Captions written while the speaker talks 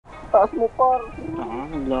Taas mo par.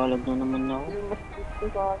 Naglalag na naman ako.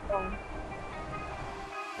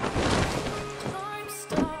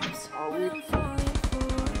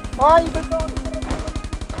 Ay, ba't ako?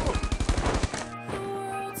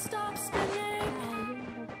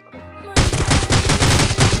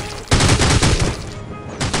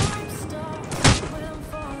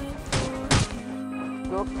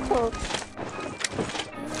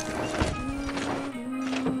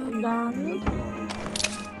 Dami.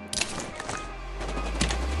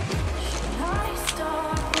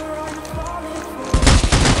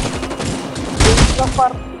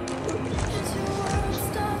 Par.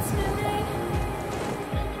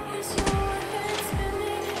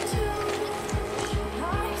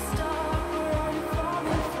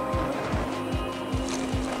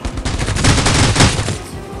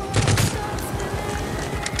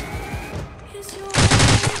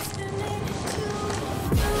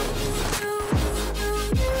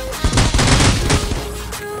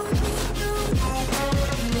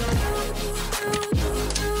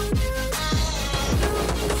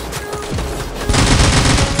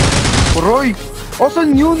 Roy!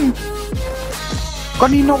 Asan yun?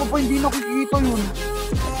 Kanina ko pa hindi nakikita yun.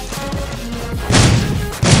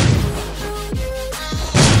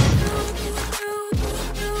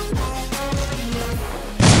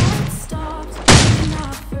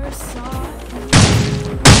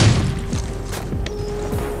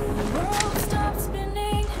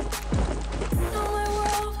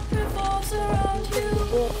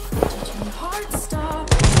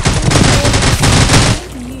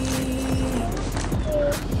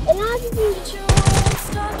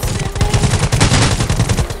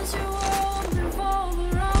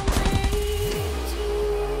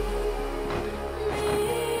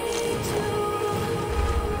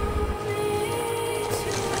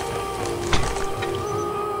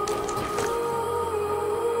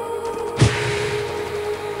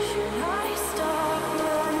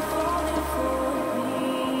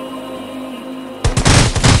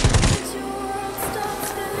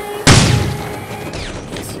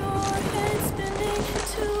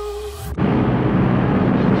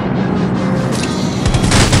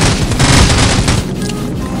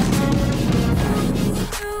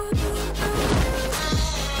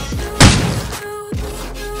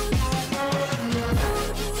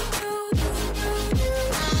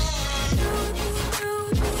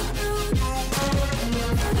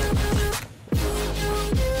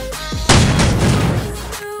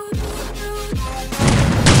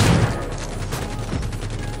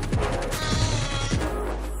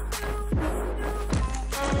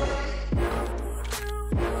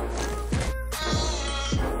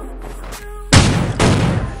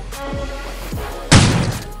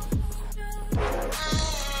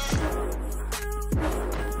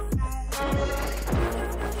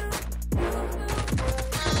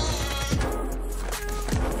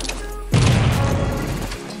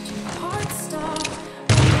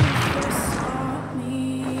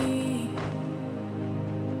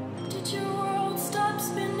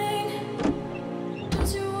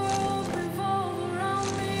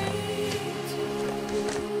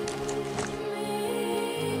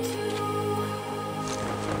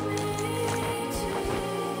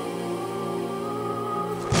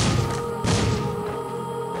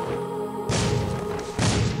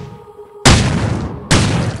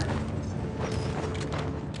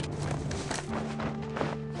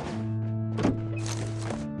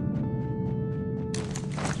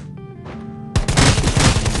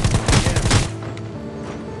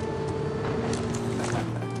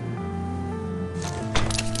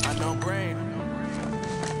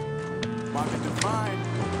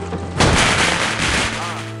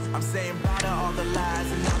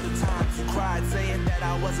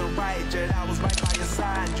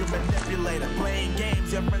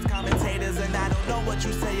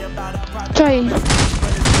 Trời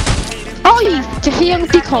ôi, trời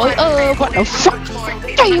thì khỏi what the fuck.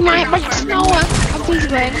 Trời mày bắt snow à. Không biết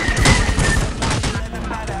về.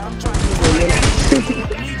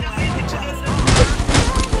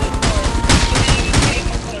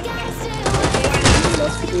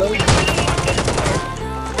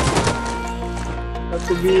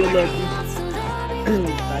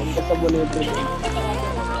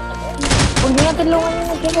 Huwag niya tulungan yung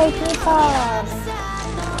nag-right ni Par.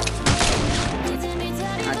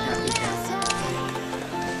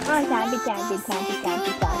 Sabi.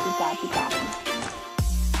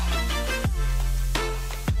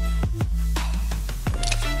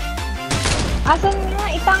 Asan nga?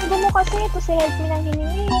 Itanggo mo kasi. Ito si help me nang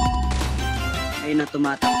hiningi. Ayun na,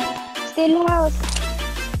 tumatakbo. Still house.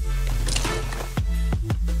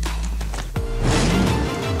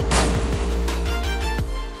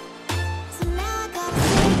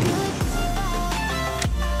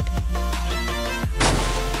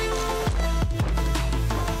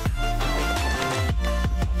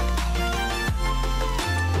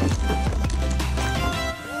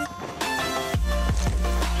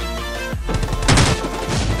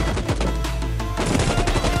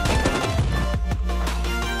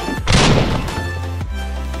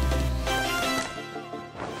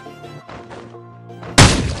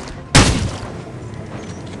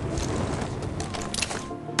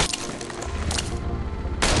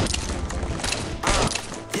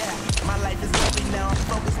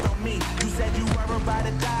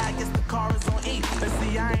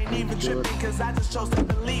 cause I just chose to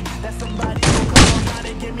believe that somebody will come around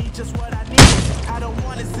and give me just what I need. I don't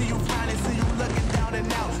wanna see you frowning, see you looking down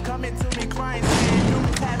and out, coming to me crying, saying you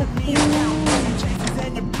was having me around. You changes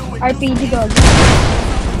and you blew it. RPG dog.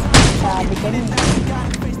 Sabi ka rin.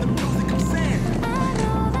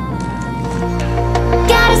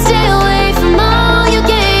 Gotta stay away from all your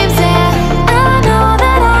games, yeah. I know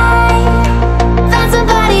that I found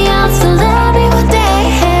somebody else to love me what they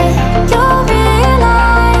had. You'll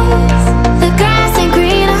realize the grass ain't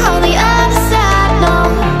greener on the other side, no.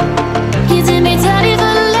 You did me dirty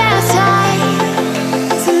for the last time,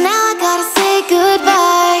 so now I gotta say goodbye.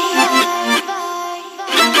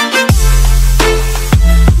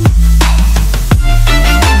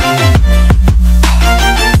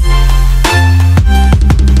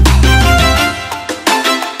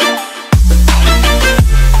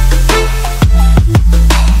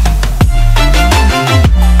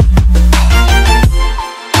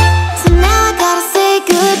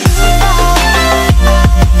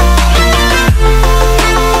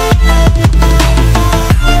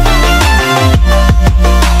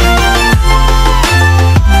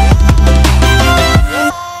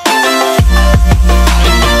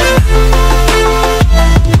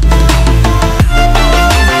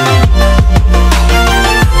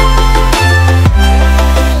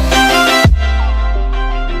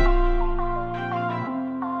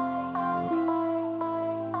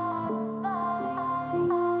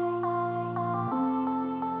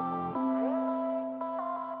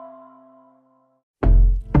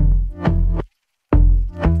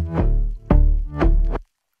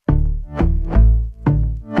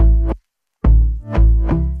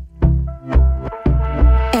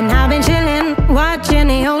 Watching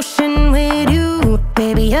the ocean with you,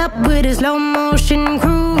 baby, up with a slow motion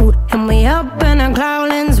crew. And we up in our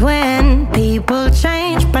clouds when people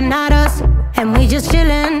change, but not us. And we just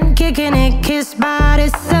chillin', kicking it, kissed by the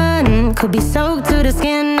sun. Could be soaked to the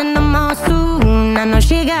skin in the monsoon. I know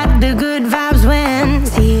she got the good